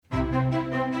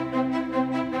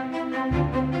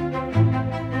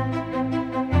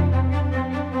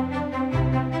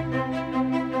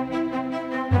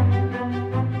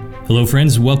Hello,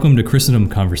 friends. Welcome to Christendom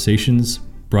Conversations,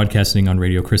 broadcasting on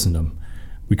Radio Christendom.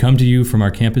 We come to you from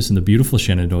our campus in the beautiful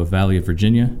Shenandoah Valley of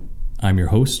Virginia. I'm your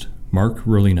host, Mark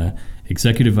Rohlena,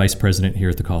 Executive Vice President here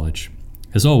at the college.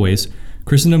 As always,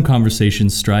 Christendom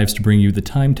Conversations strives to bring you the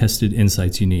time-tested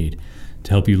insights you need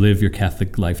to help you live your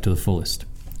Catholic life to the fullest.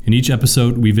 In each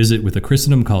episode, we visit with a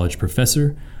Christendom College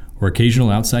professor or occasional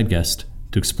outside guest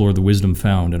to explore the wisdom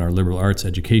found in our liberal arts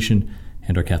education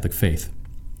and our Catholic faith.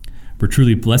 We're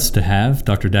truly blessed to have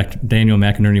Dr. Daniel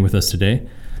McInerny with us today.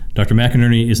 Dr.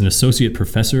 McInerny is an associate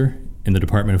professor in the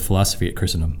Department of Philosophy at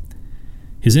Christendom.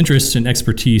 His interests and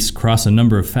expertise cross a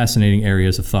number of fascinating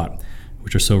areas of thought,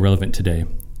 which are so relevant today,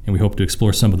 and we hope to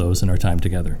explore some of those in our time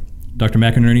together. Dr.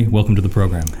 McInerny, welcome to the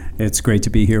program. It's great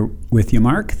to be here with you,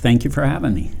 Mark. Thank you for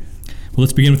having me. Well,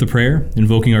 let's begin with a prayer,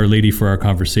 invoking Our Lady for our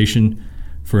conversation,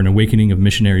 for an awakening of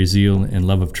missionary zeal and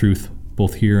love of truth,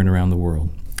 both here and around the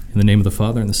world. In the name of the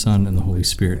Father, and the Son, and the Holy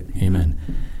Spirit. Amen.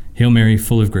 Hail Mary,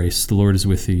 full of grace, the Lord is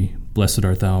with thee. Blessed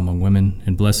art thou among women,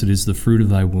 and blessed is the fruit of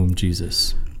thy womb,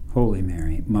 Jesus. Holy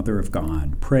Mary, Mother of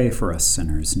God, pray for us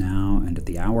sinners now and at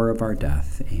the hour of our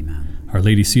death. Amen. Our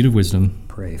Lady, seat of wisdom,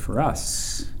 pray for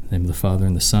us. In the name of the Father,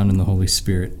 and the Son, and the Holy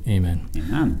Spirit. Amen.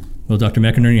 Amen. Well, Dr.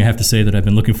 McInerny, I have to say that I've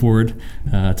been looking forward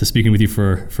to speaking with you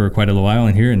for quite a while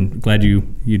in here, and glad you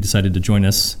decided to join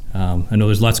us. I know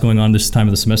there's lots going on this time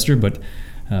of the semester, but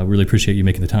really appreciate you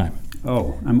making the time.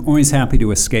 Oh, I'm always happy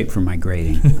to escape from my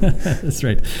grading. That's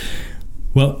right.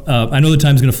 Well, I know the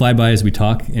time's going to fly by as we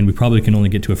talk, and we probably can only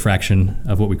get to a fraction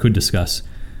of what we could discuss.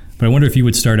 But I wonder if you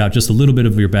would start out just a little bit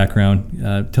of your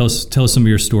background. Tell us some of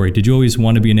your story. Did you always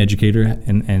want to be an educator,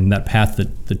 and that path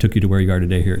that took you to where you are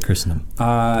today here at Christendom?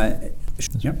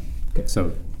 Yep. Okay.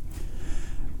 So,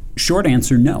 short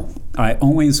answer, no. I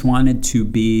always wanted to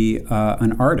be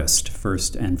an artist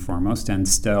first and foremost, and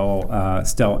still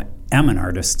am an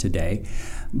artist today.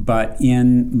 But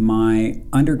in my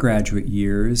undergraduate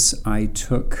years, I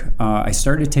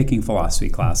started taking philosophy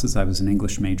classes. I was an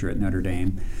English major at Notre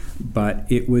Dame, but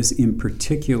it was in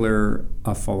particular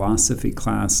a philosophy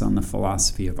class on the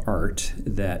philosophy of art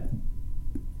that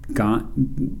got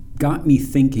me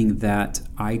thinking that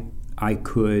I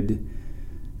could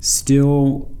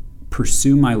still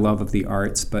pursue my love of the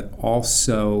arts, but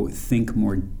also think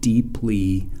more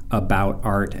deeply about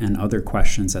art and other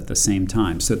questions at the same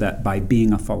time, so that by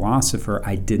being a philosopher,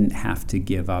 I didn't have to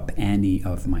give up any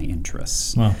of my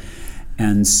interests. Wow.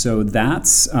 And so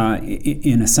that's,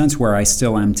 in a sense, where I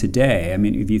still am today. I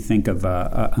mean, if you think of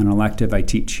an elective I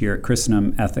teach here at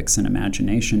Christendom, Ethics and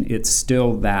Imagination, it's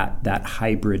still that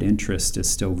hybrid interest is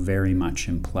still very much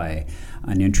in play.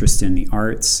 An interest in the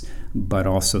arts, but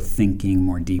also thinking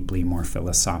more deeply, more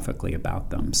philosophically about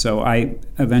them. So I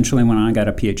eventually went on and got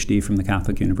a PhD from the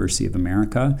Catholic University of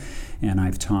America, and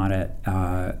I've taught at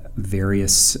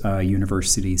various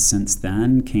universities since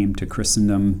then. Came to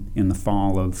Christendom in the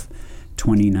fall of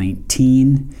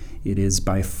 2019. It is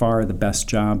by far the best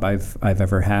job I've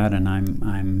ever had, and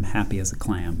I'm happy as a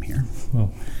clam here.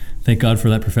 Well, thank God for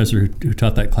that professor who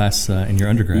taught that class in your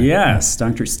undergrad. Yes,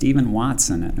 Dr. Stephen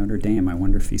Watson at Notre Dame. I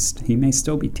wonder if he may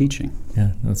still be teaching.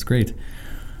 Yeah, that's great.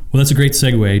 Well, that's a great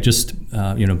segue. Just,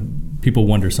 people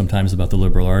wonder sometimes about the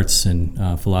liberal arts and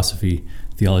philosophy,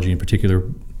 theology in particular.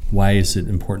 Why is it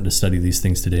important to study these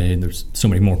things today? And there's so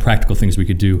many more practical things we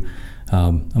could do. I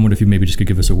wonder if you maybe just could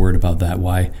give us a word about that.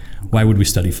 Why would we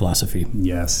study philosophy?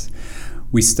 Yes.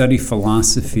 We study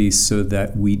philosophy so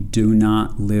that we do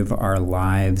not live our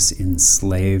lives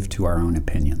enslaved to our own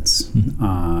opinions. Mm-hmm.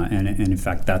 And in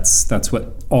fact, that's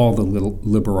what all the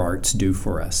liberal arts do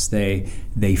for us. They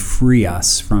free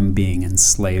us from being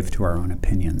enslaved to our own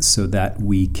opinions so that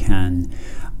we can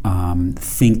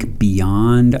think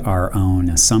beyond our own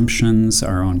assumptions,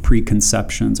 our own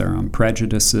preconceptions, our own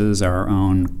prejudices, our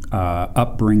own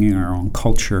upbringing, our own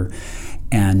culture,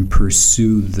 and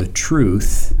pursue the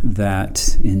truth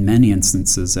that, in many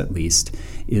instances at least,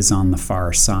 is on the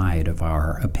far side of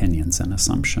our opinions and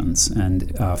assumptions.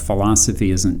 And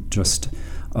philosophy isn't just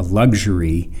a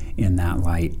luxury in that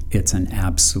light, it's an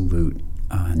absolute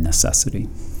necessity.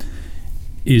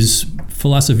 Is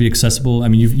philosophy accessible? I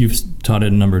mean, you've taught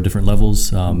at a number of different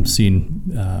levels, seen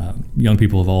young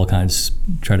people of all kinds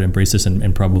try to embrace this,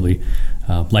 and probably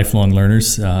lifelong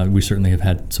learners. We certainly have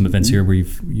had some events here where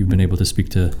you've been able to speak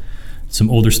to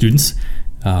some older students.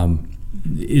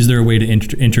 Is there a way to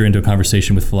enter into a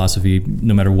conversation with philosophy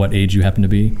no matter what age you happen to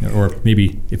be? Or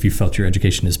maybe if you felt your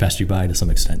education has passed you by to some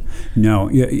extent? No,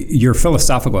 your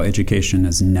philosophical education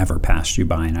has never passed you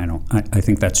by, and I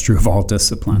think that's true of all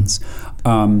disciplines.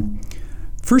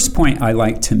 First point I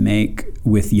like to make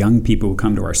with young people who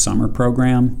come to our summer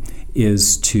program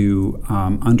is to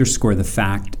underscore the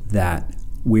fact that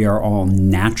we are all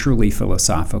naturally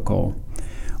philosophical,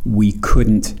 we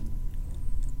couldn't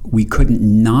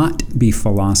not be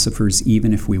philosophers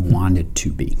even if we wanted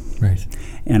to be. Right.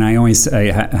 And I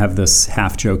have this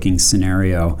half-joking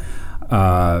scenario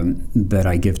that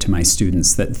I give to my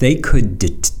students, that they could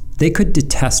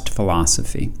detest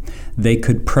philosophy. They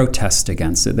could protest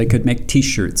against it. They could make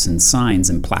T-shirts and signs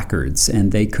and placards,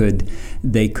 and they could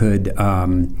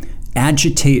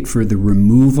agitate for the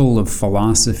removal of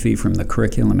philosophy from the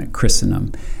curriculum at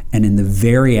Christendom. And in the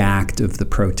very act of the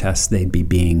protest, they would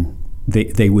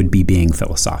be being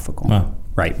philosophical. Wow.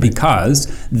 Right, because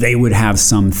they would have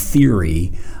some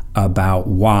theory about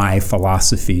why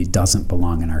philosophy doesn't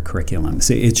belong in our curriculum.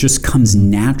 So it just comes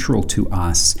natural to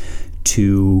us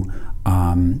to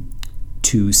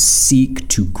seek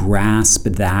to grasp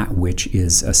that which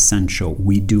is essential.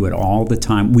 We do it all the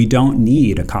time. We don't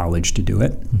need a college to do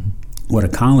it. Mm-hmm. What a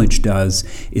college does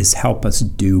is help us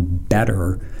do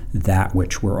better that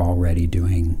which we're already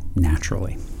doing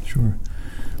naturally. Sure.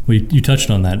 Well, you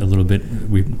touched on that a little bit.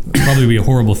 Probably be a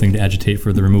horrible thing to agitate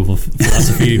for the removal of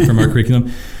philosophy from our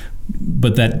curriculum,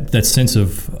 but that sense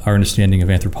of our understanding of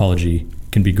anthropology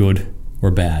can be good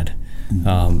or bad.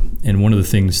 Mm-hmm. And one of the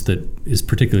things that is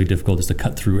particularly difficult is to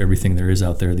cut through everything there is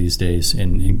out there these days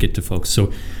and get to folks.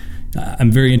 So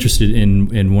I'm very interested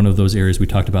in one of those areas we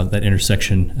talked about, that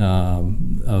intersection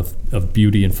of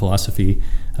beauty and philosophy,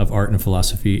 of art and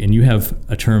philosophy. And you have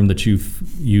a term that you've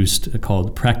used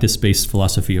called practice-based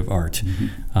philosophy of art.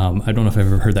 Mm-hmm. I don't know if I've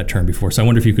ever heard that term before. So I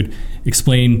wonder if you could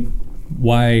explain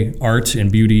why art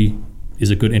and beauty is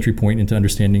a good entry point into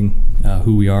understanding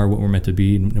who we are, what we're meant to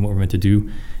be, and what we're meant to do.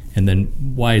 And then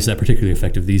why is that particularly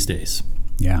effective these days?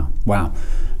 Yeah, wow.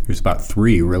 There's about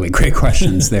 3 really great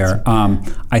questions there.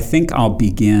 I think I'll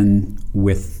begin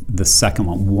with the second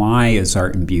one. Why is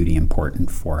art and beauty important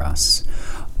for us?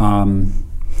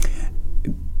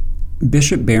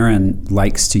 Bishop Barron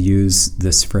likes to use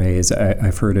this phrase.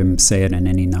 I've heard him say it in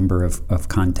any number of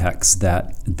contexts,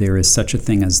 that there is such a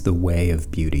thing as the way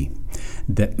of beauty.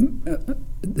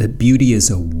 That beauty is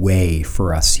a way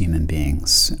for us human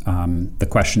beings. The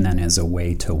question then is, a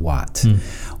way to what?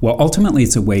 Well, ultimately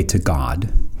it's a way to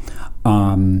God.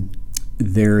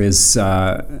 There was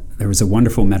a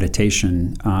wonderful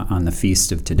meditation on the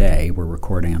feast of today. We're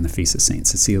recording on the feast of St.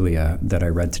 Cecilia that I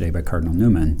read today by Cardinal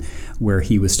Newman, where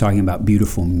he was talking about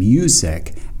beautiful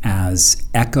music as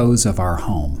echoes of our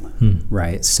home,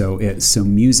 right? So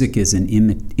music is an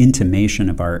intimation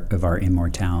of our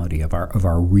immortality, of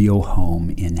our real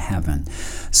home in heaven.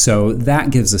 So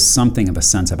that gives us something of a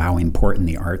sense of how important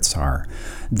the arts are.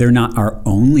 They're not our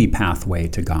only pathway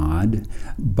to God,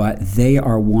 but they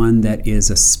are one that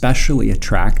is especially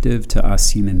attractive to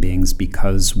us human beings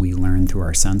because we learn through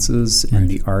our senses, and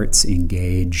the arts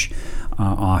engage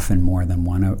often more than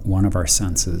one of our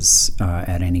senses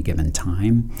at any given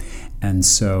time. And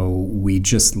so we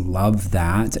just love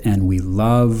that, and we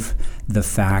love the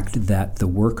fact that the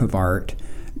work of art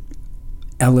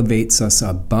elevates us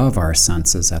above our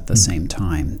senses at the same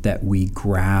time, that we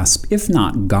grasp, if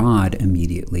not God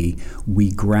immediately,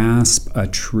 we grasp a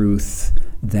truth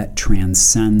that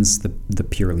transcends the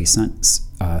purely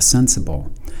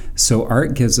sensible. So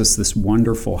art gives us this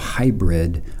wonderful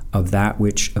hybrid of that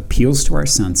which appeals to our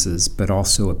senses, but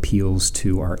also appeals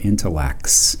to our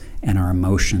intellects and our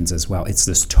emotions as well. It's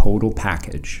this total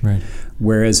package. Right.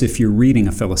 Whereas if you're reading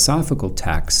a philosophical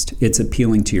text, it's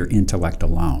appealing to your intellect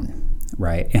alone,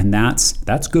 right? And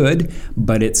that's good,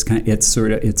 but it's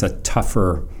a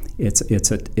tougher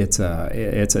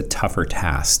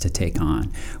task to take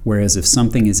on. Whereas if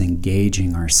something is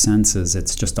engaging our senses,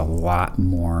 it's just a lot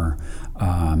more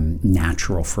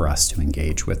natural for us to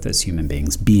engage with as human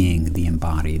beings, being the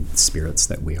embodied spirits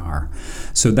that we are.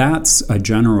 So that's a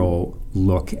general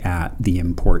look at the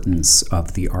importance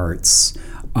of the arts.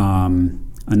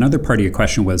 Another part of your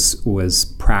question was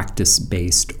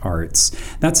practice-based arts.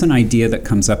 That's an idea that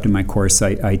comes up in my course.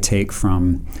 I take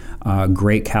from a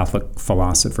great Catholic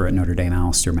philosopher at Notre Dame,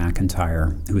 Alistair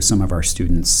McIntyre, who some of our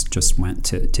students just went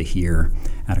to hear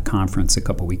at a conference a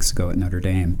couple weeks ago at Notre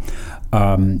Dame.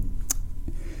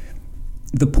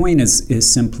 The point is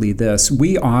simply this.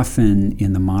 We often,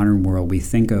 in the modern world, we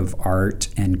think of art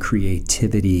and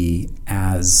creativity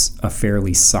as a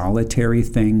fairly solitary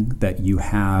thing, that you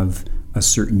have a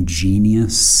certain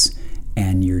genius,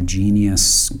 and your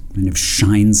genius kind of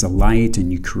shines a light,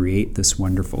 and you create this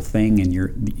wonderful thing, and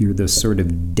you're this sort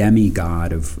of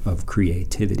demigod of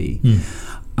creativity.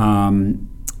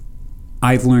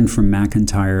 I've learned from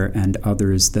McIntyre and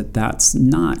others that that's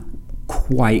not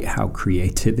quite how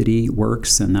creativity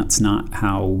works, and that's not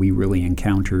how we really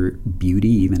encounter beauty,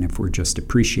 even if we're just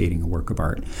appreciating a work of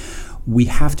art. We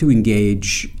have to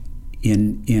engage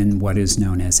in what is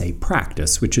known as a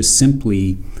practice, which is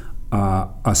simply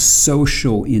a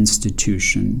social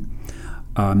institution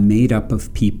made up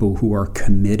of people who are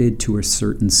committed to a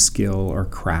certain skill or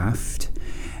craft,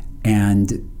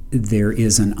 and there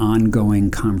is an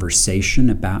ongoing conversation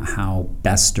about how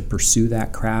best to pursue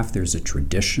that craft. There's a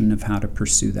tradition of how to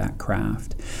pursue that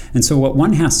craft. And so what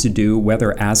one has to do,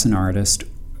 whether as an artist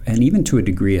and even to a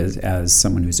degree as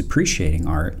someone who's appreciating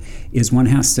art, is one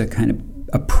has to kind of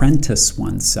apprentice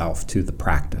oneself to the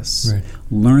practice, right.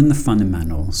 Learn the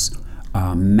fundamentals,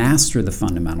 master the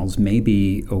fundamentals,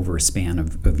 maybe over a span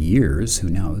of years, who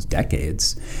knows,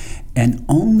 decades. And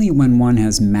only when one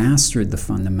has mastered the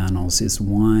fundamentals is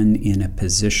one in a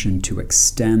position to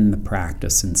extend the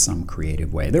practice in some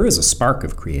creative way. There is a spark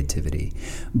of creativity,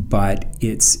 but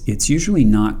it's usually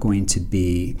not going to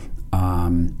be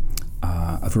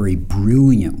a very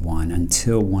brilliant one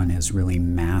until one has really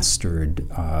mastered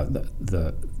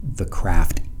the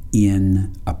craft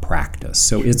in a practice.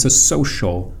 So it's a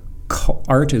social.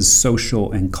 Art is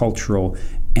social and cultural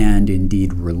and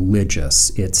indeed religious.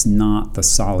 It's not the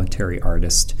solitary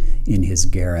artist in his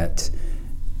garret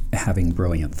having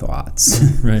brilliant thoughts.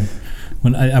 Right.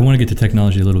 When I want to get to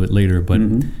technology a little bit later, but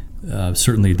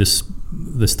certainly this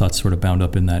thought's sort of bound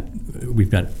up in that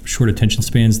we've got short attention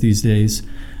spans these days.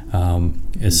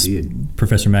 As Indeed.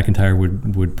 Professor McIntyre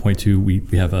would point to, we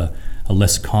have a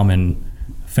less common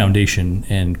foundation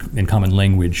and common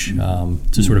language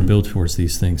to sort of build towards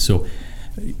these things. So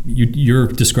you're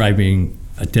describing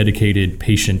a dedicated,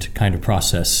 patient kind of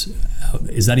process.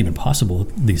 Is that even possible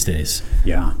these days?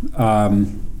 Yeah.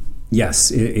 Yes,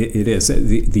 it is.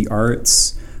 The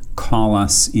arts call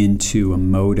us into a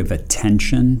mode of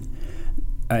attention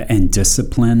and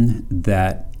discipline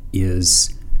that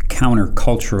is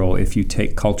countercultural if you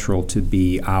take cultural to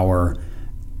be our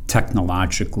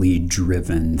technologically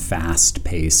driven,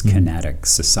 fast-paced, kinetic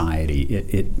society.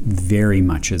 It very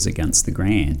much is against the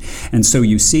grain. And so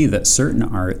you see that certain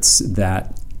arts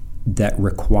that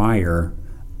require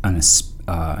an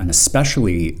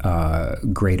especially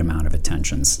great amount of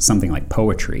attention, something like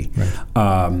poetry,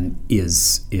 right.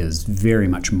 is very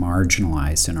much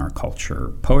marginalized in our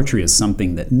culture. Poetry is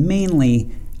something that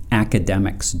mainly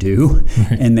academics do,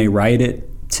 right. And they write it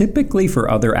typically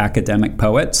for other academic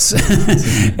poets,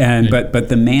 but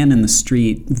the man in the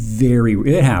street,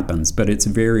 it happens, but it's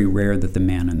very rare that the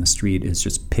man in the street is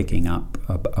just picking up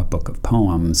a book of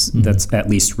poems that's at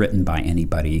least written by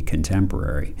anybody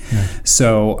contemporary. Right.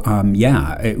 So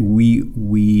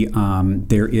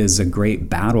there is a great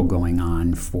battle going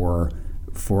on for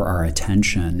our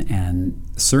attention, and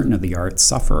certain of the arts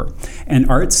suffer, and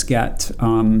arts get.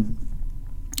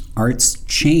 Arts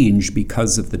change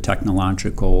because of the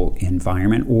technological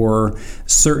environment, or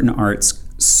certain arts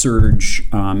surge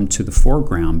to the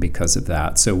foreground because of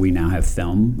that. So we now have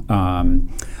film.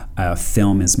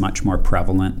 Film is much more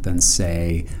prevalent than,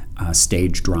 say,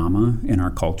 stage drama in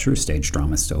our culture. Stage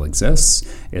drama still exists.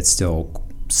 It's still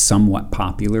somewhat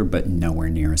popular, but nowhere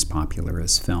near as popular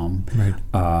as film.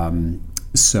 Right.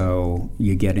 So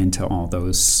you get into all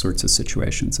those sorts of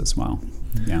situations as well.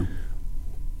 Yeah.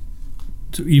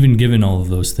 So even given all of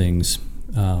those things,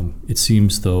 it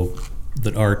seems, though,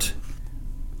 that art,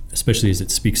 especially as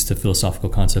it speaks to philosophical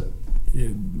concept,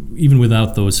 even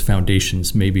without those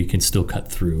foundations, maybe can still cut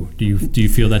through. Do you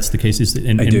feel that's the case?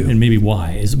 I do. And maybe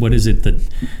why? What is it that...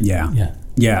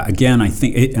 Yeah. Again, I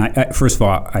think, first of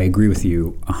all, I agree with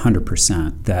you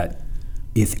 100% that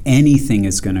if anything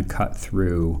is going to cut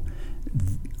through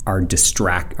our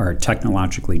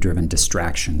technologically driven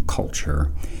distraction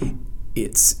culture,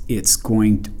 it's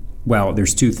going to, well,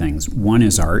 there's two things. One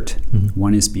is art,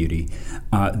 one is beauty.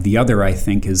 The other, I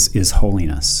think, is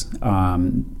holiness,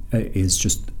 is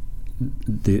just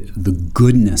the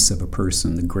goodness of a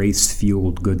person, the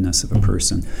grace-fueled goodness of a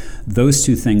person. Those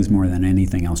two things, more than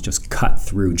anything else, just cut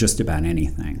through just about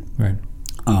anything. Right.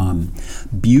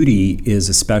 Beauty is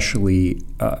especially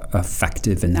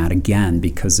effective in that, again,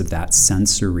 because of that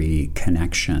sensory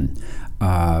connection.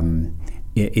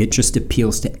 It just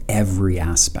appeals to every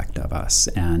aspect of us.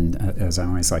 And as I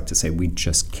always like to say, we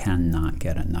just cannot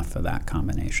get enough of that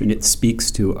combination. It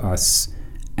speaks to us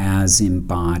as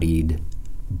embodied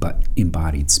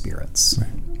spirits. Right.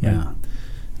 Yeah. Right.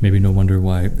 Maybe no wonder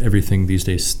why everything these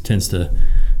days tends to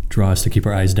draw us to keep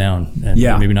our eyes down and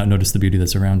maybe not notice the beauty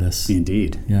that's around us.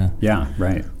 Indeed. Yeah,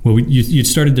 right. Well, you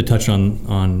started to touch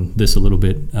on this a little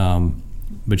bit,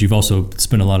 but you've also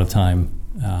spent a lot of time,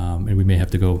 and we may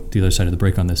have to go the other side of the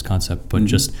break on this concept, but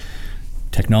just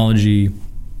technology.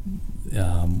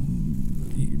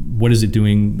 What is it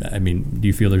doing? I mean, do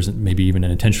you feel there's maybe even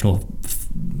an intentional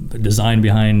design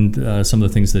behind some of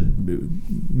the things that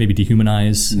maybe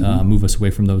dehumanize, move us away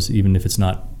from those, even if it's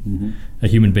not a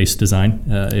human-based design,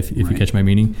 if you catch my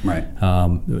meaning? Right.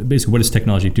 Basically, what is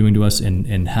technology doing to us,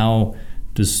 and how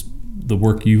does the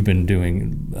work you've been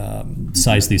doing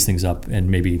size these things up and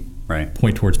maybe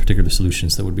point towards particular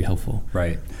solutions that would be helpful?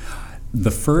 Right. The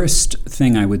first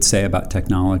thing I would say about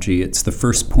technology, it's the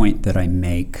first point that I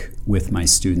make with my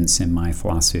students in my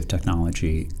philosophy of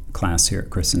technology class here at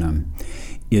Christendom,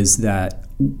 is that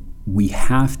we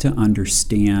have to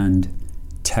understand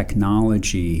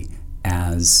technology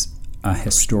as a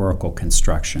historical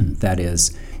construction. That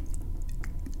is,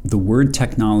 the word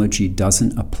technology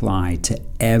doesn't apply to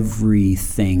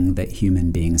everything that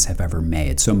human beings have ever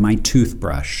made. So my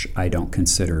toothbrush, I don't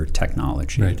consider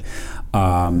technology. Right.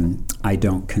 I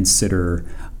don't consider.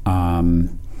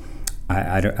 I'm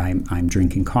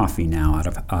drinking coffee now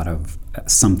out of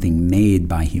something made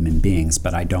by human beings,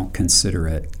 but I don't consider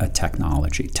it a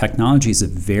technology. Technology is a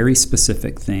very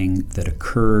specific thing that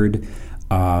occurred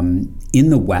in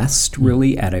the West,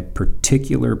 really, at a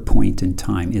particular point in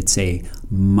time. It's a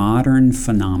modern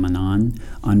phenomenon,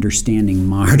 understanding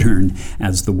modern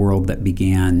as the world that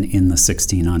began in the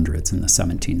 1600s and the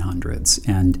 1700s.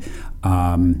 And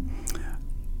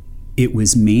it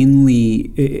was mainly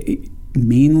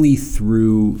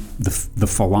through the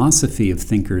philosophy of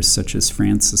thinkers such as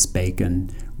Francis Bacon,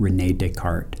 René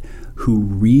Descartes, who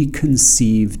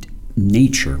reconceived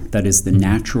nature, that is the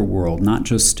natural world, not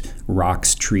just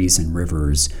rocks, trees, and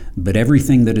rivers, but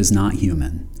everything that is not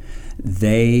human.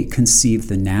 They conceived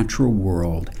the natural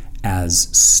world as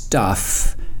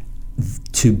stuff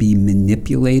to be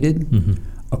manipulated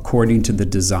according to the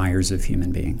desires of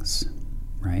human beings,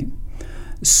 right?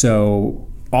 So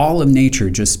all of nature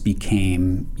just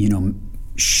became,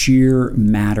 sheer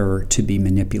matter to be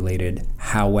manipulated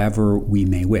however we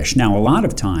may wish. Now, a lot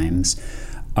of times,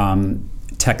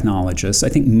 technologists, I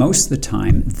think most of the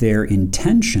time, their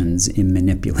intentions in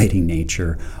manipulating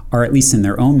nature are, at least in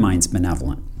their own minds,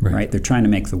 benevolent, right? They're trying to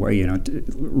make the way,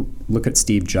 look at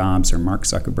Steve Jobs or Mark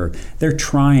Zuckerberg. They're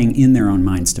trying in their own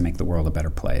minds to make the world a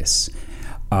better place.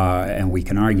 And we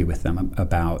can argue with them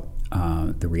about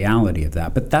the reality of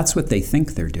that, but that's what they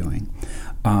think they're doing.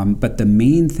 But the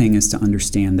main thing is to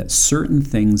understand that certain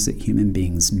things that human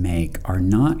beings make are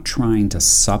not trying to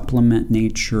supplement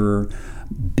nature,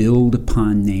 build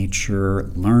upon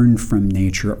nature, learn from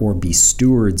nature, or be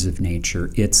stewards of nature.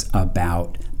 It's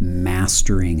about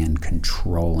mastering and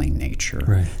controlling nature.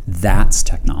 Right. That's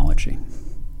technology.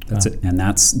 That's it, and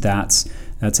that's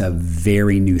a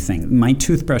very new thing. My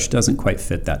toothbrush doesn't quite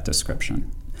fit that description,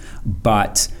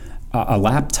 but a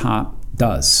laptop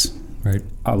does. Right.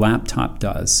 A laptop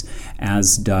does,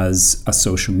 as does a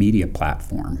social media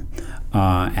platform,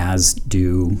 as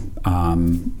do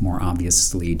more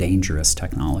obviously dangerous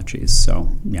technologies.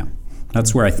 So, yeah,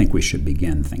 that's where I think we should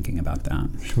begin thinking about that.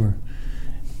 Sure.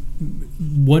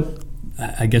 What,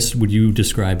 I guess, would you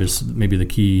describe as maybe the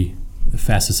key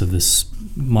facets of this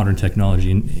modern technology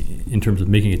in terms of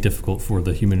making it difficult for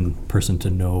the human person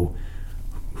to know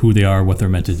who they are, what they're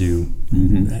meant to do,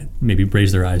 maybe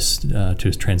raise their eyes to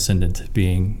a transcendent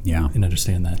being, and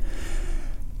understand that?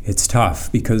 It's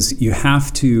tough because you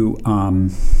have to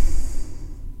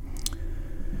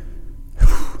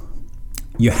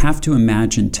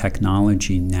imagine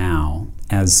technology now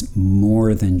as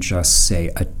more than just,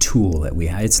 say, a tool that we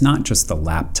have. It's not just the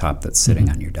laptop that's sitting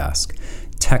on your desk.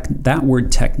 That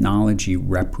word technology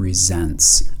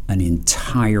represents an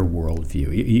entire worldview.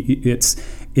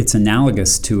 It's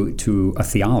analogous to a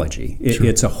theology. Sure.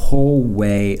 It's a whole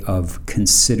way of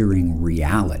considering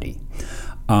reality.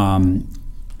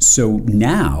 So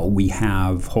now we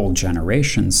have whole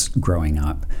generations growing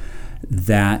up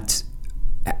that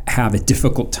have a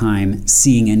difficult time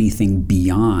seeing anything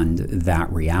beyond that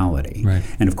reality. Right.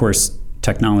 And of course,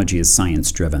 technology is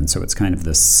science-driven, so it's kind of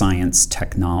the science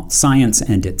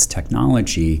and its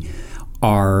technology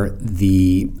are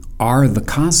the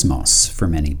cosmos for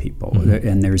many people,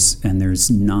 it's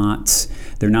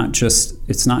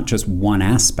not just one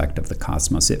aspect of the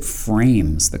cosmos. It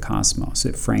frames the cosmos.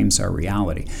 It frames our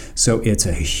reality. So it's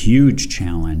a huge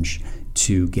challenge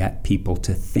to get people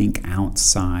to think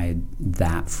outside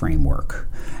that framework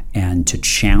and to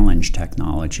challenge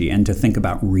technology and to think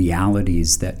about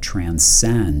realities that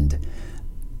transcend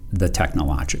the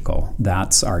technological.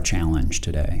 That's our challenge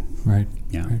today. Right.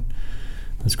 Yeah. Right.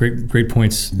 That's great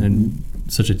points, and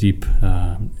such a deep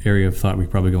area of thought. We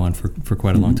could probably go on for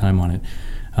quite a long time on it.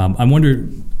 I wonder,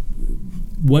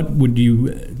 what would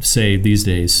you say these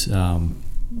days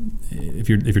if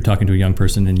you're talking to a young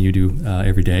person, and you do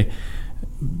every day,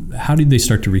 how did they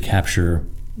start to recapture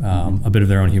a bit of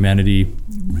their own humanity,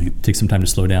 take some time to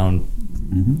slow down,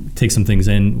 take some things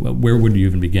in? Where would you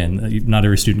even begin? Not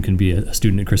every student can be a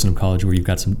student at Christendom College where you've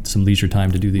got some leisure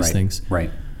time to do these things.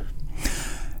 Right.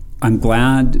 I'm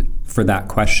glad for that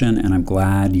question, and I'm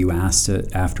glad you asked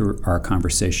it after our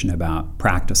conversation about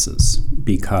practices,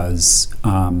 because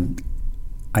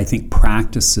I think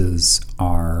practices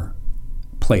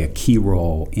play a key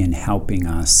role in helping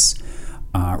us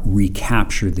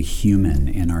recapture the human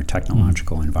in our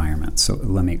technological environment. So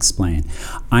let me explain.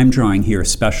 I'm drawing here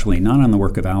especially not on the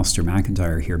work of Alistair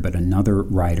McIntyre here, but another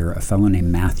writer, a fellow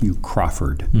named Matthew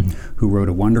Crawford, who wrote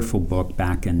a wonderful book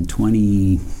back in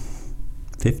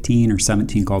 2015 or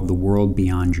 17 called The World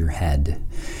Beyond Your Head.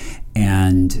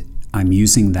 And I'm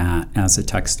using that as a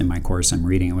text in my course. I'm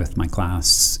reading it with my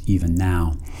class even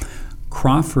now.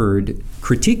 Crawford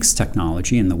critiques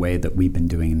technology in the way that we've been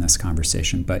doing in this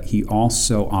conversation, but he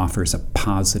also offers a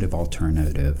positive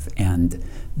alternative. And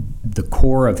the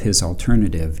core of his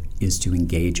alternative is to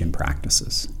engage in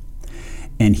practices.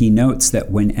 And he notes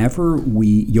that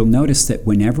you'll notice that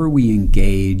whenever we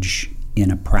engage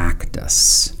in a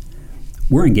practice,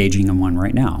 we're engaging in one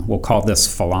right now. We'll call this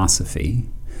philosophy.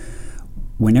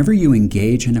 Whenever you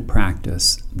engage in a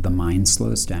practice, the mind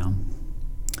slows down.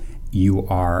 You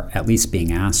are at least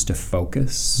being asked to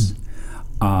focus,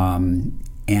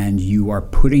 and you are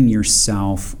putting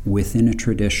yourself within a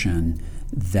tradition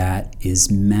that is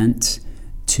meant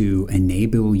to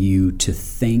enable you to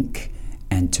think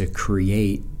and to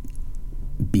create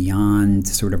beyond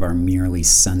sort of our merely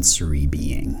sensory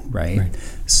being, right?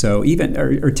 So even,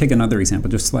 or take another example,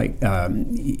 just like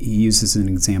he uses an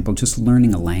example, just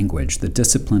learning a language, the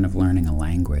discipline of learning a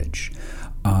language.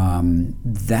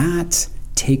 That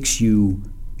takes you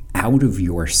out of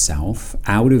yourself,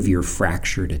 out of your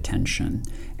fractured attention,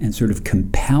 and sort of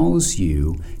compels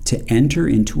you to enter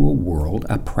into a world,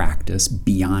 a practice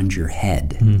beyond your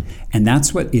head. And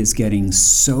that's what is getting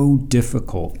so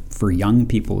difficult for young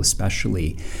people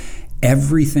especially.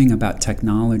 Everything about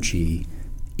technology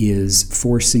is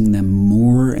forcing them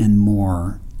more and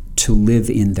more to live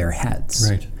in their heads.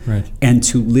 Right. And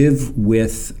to live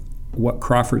with what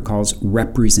Crawford calls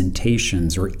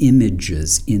representations or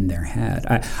images in their head.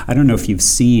 I don't know if you've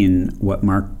seen what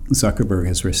Mark Zuckerberg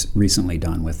has recently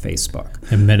done with Facebook.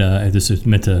 And Meta, this is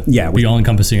Meta, the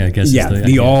all-encompassing, I guess. Yeah,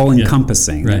 the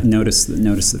all-encompassing. Right. Notice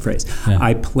the phrase. Yeah.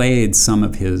 I played some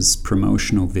of his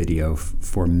promotional video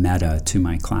for Meta to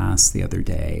my class the other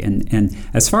day. And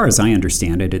as far as I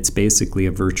understand it, it's basically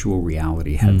a virtual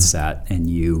reality headset, and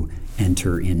you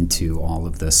enter into all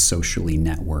of this socially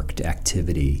networked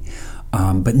activity.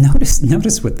 But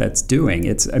notice what that's doing.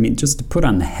 Just to put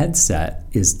on the headset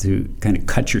is to kind of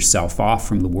cut yourself off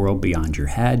from the world beyond your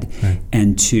head,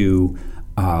 and to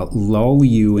lull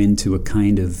you into a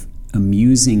kind of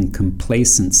amusing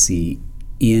complacency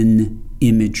in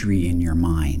imagery in your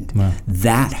mind. Wow.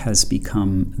 That has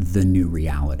become the new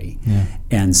reality. Yeah.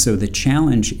 And so the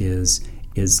challenge is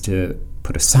to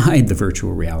put aside the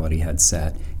virtual reality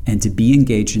headset and to be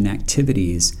engaged in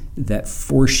activities that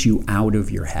force you out of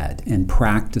your head, and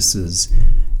practices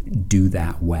do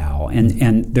that well.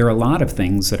 And there are a lot of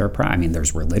things that are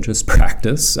there's religious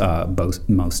practice,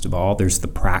 most of all. There's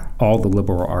all the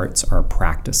liberal arts are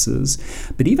practices,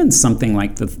 but even something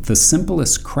like the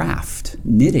simplest craft,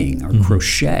 knitting or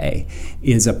crochet,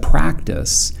 is a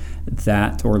practice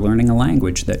or learning a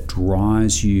language that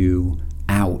draws you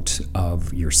out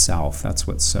of yourself. That's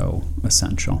what's so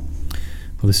essential.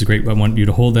 Well, this is great. I want you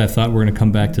to hold that thought. We're going to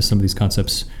come back to some of these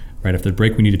concepts right after the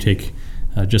break. We need to take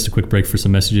just a quick break for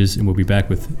some messages, and we'll be back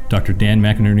with Dr. Dan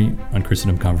McInerny on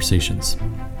Christendom Conversations.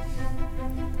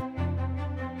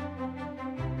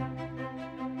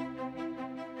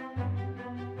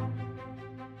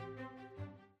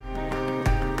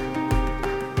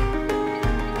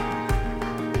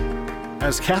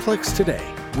 As Catholics today,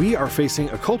 we are facing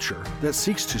a culture that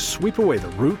seeks to sweep away the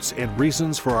roots and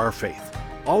reasons for our faith.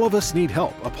 All of us need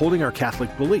help upholding our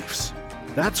Catholic beliefs.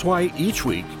 That's why each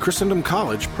week, Christendom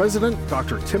College President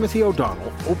Dr. Timothy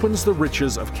O'Donnell opens the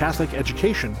riches of Catholic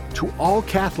education to all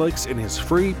Catholics in his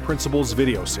free Principles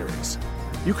video series.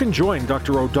 You can join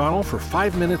Dr. O'Donnell for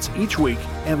 5 minutes each week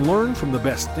and learn from the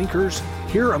best thinkers,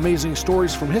 hear amazing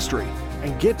stories from history,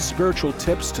 and get spiritual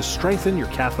tips to strengthen your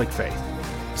Catholic faith.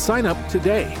 Sign up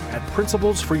today at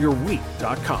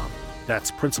principlesforyourweek.com. That's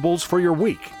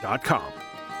principlesforyourweek.com.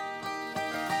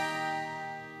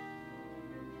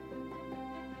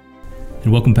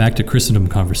 And welcome back to Christendom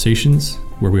Conversations,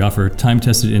 where we offer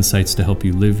time-tested insights to help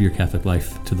you live your Catholic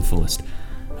life to the fullest.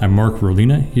 I'm Mark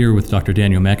Rohlena, here with Dr.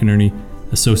 Daniel McInerny,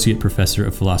 Associate Professor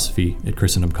of Philosophy at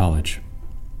Christendom College.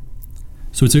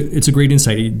 So it's a great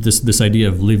insight, this idea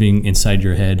of living inside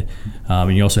your head,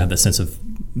 and you also have that sense of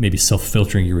maybe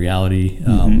self-filtering your reality,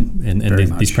 and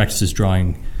these practices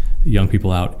drawing young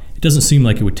people out. It doesn't seem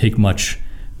like it would take much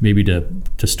maybe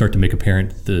to start to make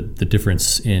apparent the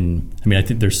difference in, I mean, I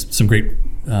think there's some great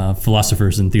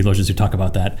philosophers and theologians who talk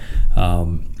about that,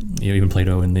 even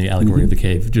Plato in the allegory of the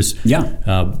cave.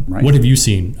 What have you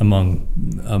seen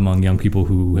among young people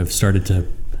who have started to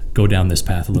go down this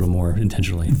path a little more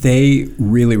intentionally? They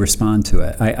really respond to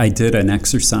it. I did an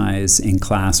exercise in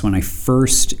class when I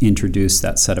first introduced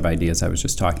that set of ideas I was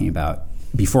just talking about.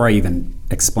 Before I even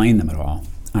explained them at all,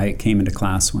 I came into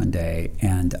class one day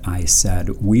and I said,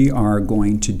 we are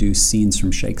going to do scenes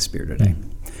from Shakespeare today.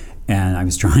 And I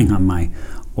was drawing on my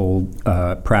old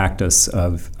practice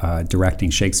of directing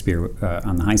Shakespeare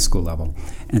on the high school level.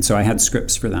 And so I had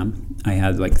scripts for them. I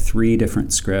had like 3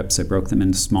 different scripts. I broke them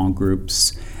into small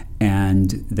groups, and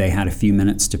they had a few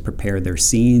minutes to prepare their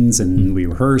scenes, and we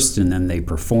rehearsed, and then they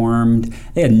performed.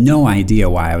 They had no idea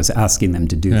why I was asking them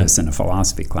to do this in a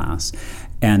philosophy class.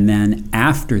 And then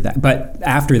after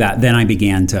that, then I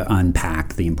began to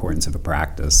unpack the importance of a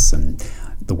practice and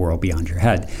the world beyond your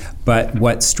head. But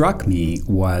what struck me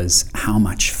was how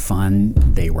much fun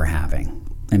they were having.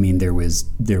 I mean, there was,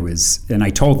 and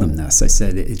I told them this. I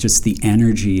said, it's just the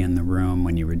energy in the room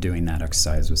when you were doing that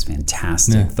exercise was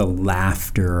fantastic. Yeah. The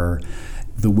laughter,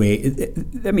 the way,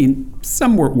 I mean,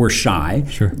 some were shy,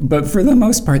 sure, but for the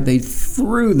most part, they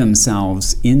threw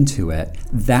themselves into it.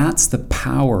 That's the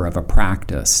power of a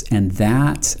practice, and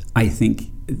that, I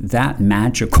think, that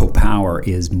magical power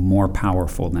is more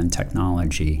powerful than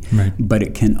technology. Right. But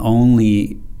it can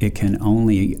only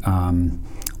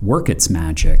work its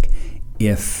magic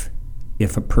if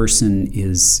a person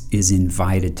is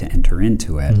invited to enter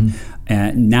into it.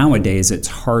 And nowadays, it's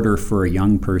harder for a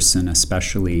young person,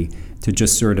 especially, to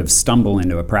just sort of stumble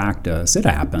into a practice. It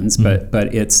happens, but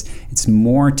it's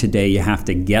more today. You have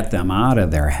to get them out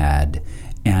of their head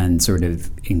and sort of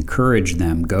encourage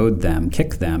them, goad them,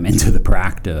 kick them into the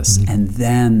practice, and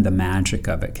then the magic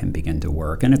of it can begin to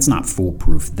work. And it's not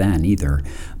foolproof then either,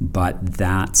 but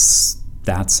that's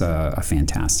a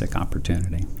fantastic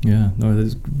opportunity. Yeah, no,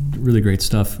 that's really great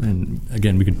stuff. And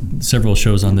again, we could several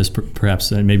shows on this,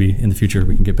 perhaps, and maybe in the future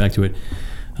we can get back to it.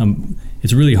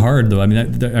 It's really hard, though. I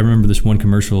mean, I remember this one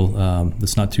commercial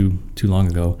that's not too long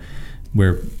ago,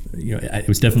 where it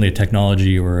was definitely a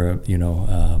technology or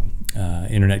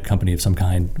internet company of some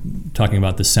kind talking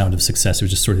about the sound of success. It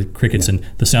was just sort of crickets and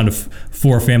the sound of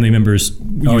 4 family members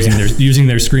using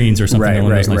their screens or something along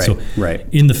those lines. So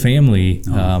in the family,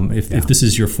 if this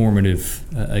is your formative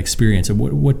experience,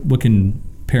 what can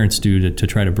parents do to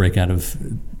try to break out of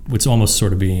what's almost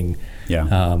sort of being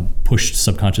pushed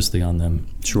subconsciously on them?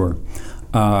 Sure.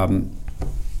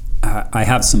 I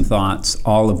have some thoughts,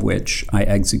 all of which I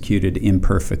executed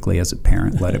imperfectly as a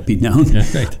parent, let it be known.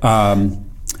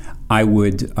 I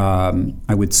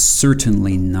would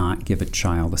certainly not give a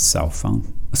child a cell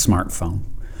phone, a smartphone,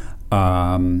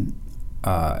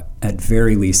 at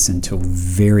very least until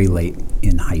very late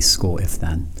in high school, if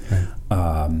then.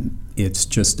 Right. It's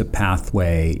just a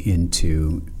pathway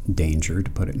into danger,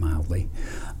 to put it mildly.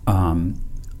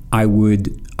 I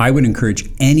would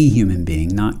encourage any human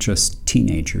being, not just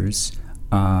teenagers,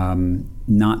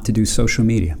 not to do social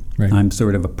media. Right. I'm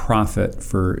sort of a prophet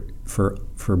for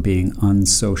being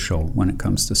unsocial when it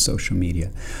comes to social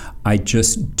media. I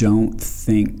just don't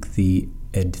think the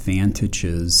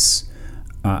advantages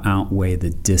outweigh the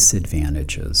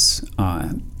disadvantages,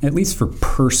 at least for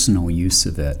personal use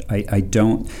of it.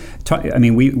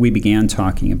 We began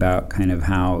talking about kind of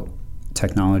how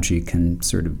technology can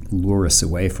sort of lure us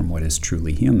away from what is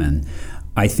truly human.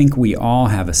 I think we all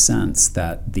have a sense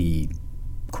that the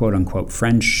quote-unquote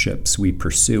friendships we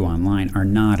pursue online are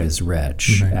not as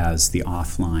rich as the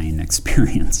offline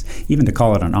experience. Even to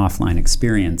call it an offline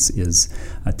experience is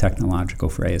a technological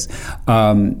phrase.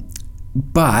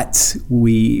 But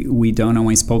we don't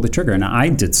always pull the trigger. And I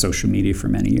did social media for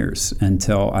many years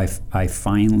until I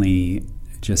finally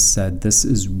just said, this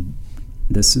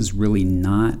is really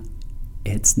not,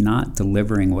 it's not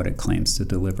delivering what it claims to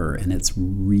deliver, and it's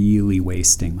really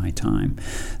wasting my time.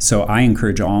 So I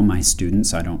encourage all my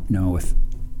students, I don't know if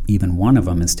even one of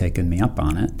them has taken me up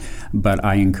on it, but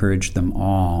I encourage them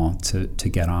all to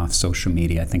get off social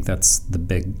media. I think that's the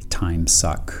big time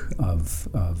suck of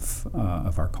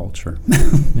our culture.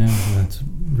 Yeah, that's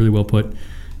really well put.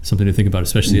 Something to think about,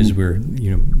 especially as we're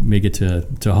may get to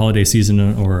a holiday season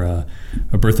or a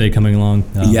birthday coming along.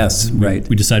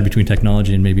 We decide between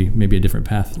technology and maybe a different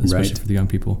path, especially for the young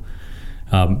people.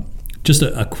 Just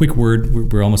a quick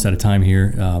word. We're almost out of time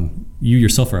here. You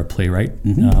yourself are a playwright,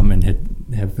 and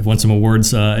have won some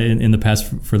awards in the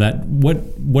past for that.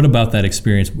 What about that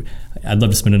experience? I'd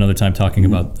love to spend another time talking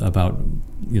about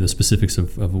the specifics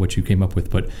of what you came up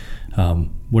with. But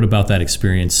what about that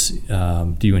experience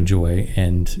do you enjoy,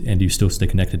 and do you still stay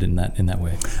connected in that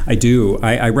way? I do.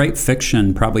 I write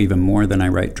fiction probably even more than I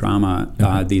write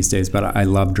drama these days. But I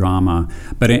love drama.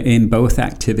 But in both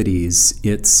activities,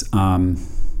 it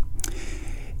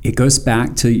goes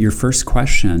back to your first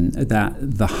question, that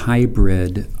the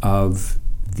hybrid of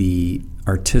the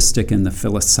artistic and the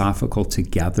philosophical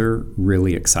together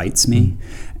really excites me.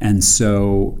 And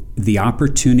so the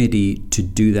opportunity to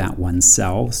do that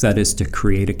oneself, that is to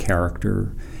create a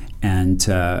character and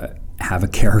to have a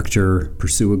character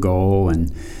pursue a goal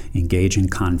and engage in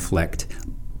conflict,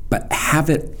 but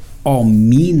have it all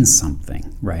mean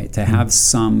something, right? To have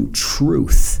some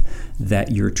truth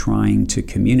that you're trying to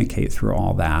communicate through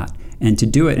all that, and to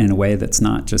do it in a way that's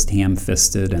not just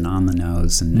ham-fisted and on the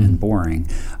nose and boring.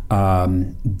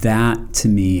 That, to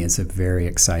me, is a very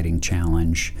exciting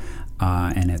challenge,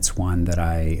 and it's one that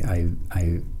I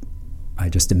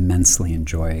just immensely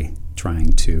enjoy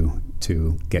trying to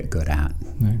get good at.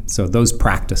 Right. So those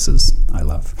practices I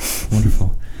love.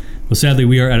 Wonderful. Well, sadly,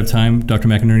 we are out of time. Dr.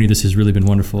 McInerny, this has really been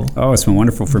wonderful. Oh, it's been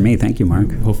wonderful for me. Thank you,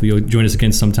 Mark. Hopefully you'll join us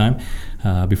again sometime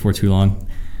before too long.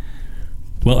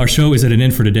 Well, our show is at an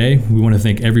end for today. We want to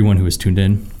thank everyone who has tuned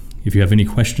in. If you have any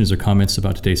questions or comments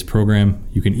about today's program,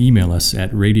 you can email us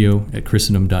at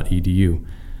radio@christendom.edu.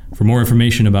 For more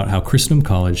information about how Christendom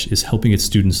College is helping its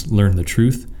students learn the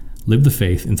truth, live the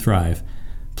faith, and thrive,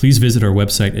 please visit our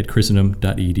website at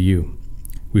christendom.edu.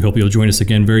 We hope you'll join us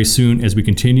again very soon as we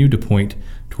continue to point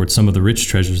towards some of the rich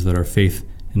treasures that our faith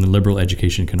and the liberal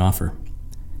education can offer.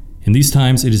 In these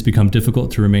times, it has become difficult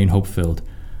to remain hope-filled.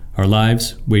 Our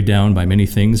lives, weighed down by many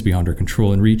things beyond our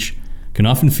control and reach, can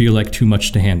often feel like too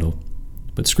much to handle.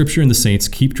 But Scripture and the saints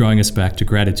keep drawing us back to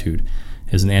gratitude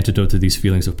as an antidote to these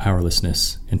feelings of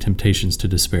powerlessness and temptations to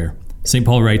despair. St.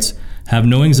 Paul writes, "Have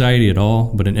no anxiety at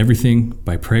all, but in everything,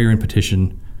 by prayer and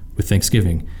petition, with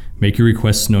thanksgiving, make your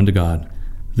requests known to God.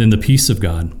 Then the peace of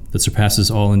God, that surpasses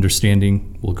all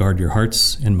understanding, will guard your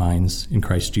hearts and minds in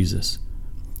Christ Jesus."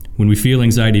 When we feel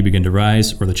anxiety begin to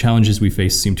rise, or the challenges we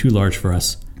face seem too large for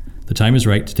us, the time is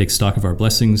right to take stock of our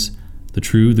blessings, the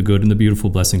true, the good, and the beautiful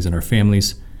blessings in our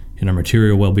families, in our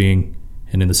material well-being,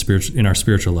 and in our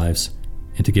spiritual lives,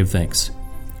 and to give thanks.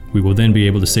 We will then be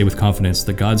able to say with confidence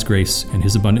that God's grace and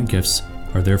His abundant gifts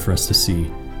are there for us to see,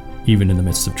 even in the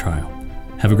midst of trial.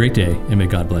 Have a great day, and may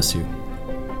God bless you.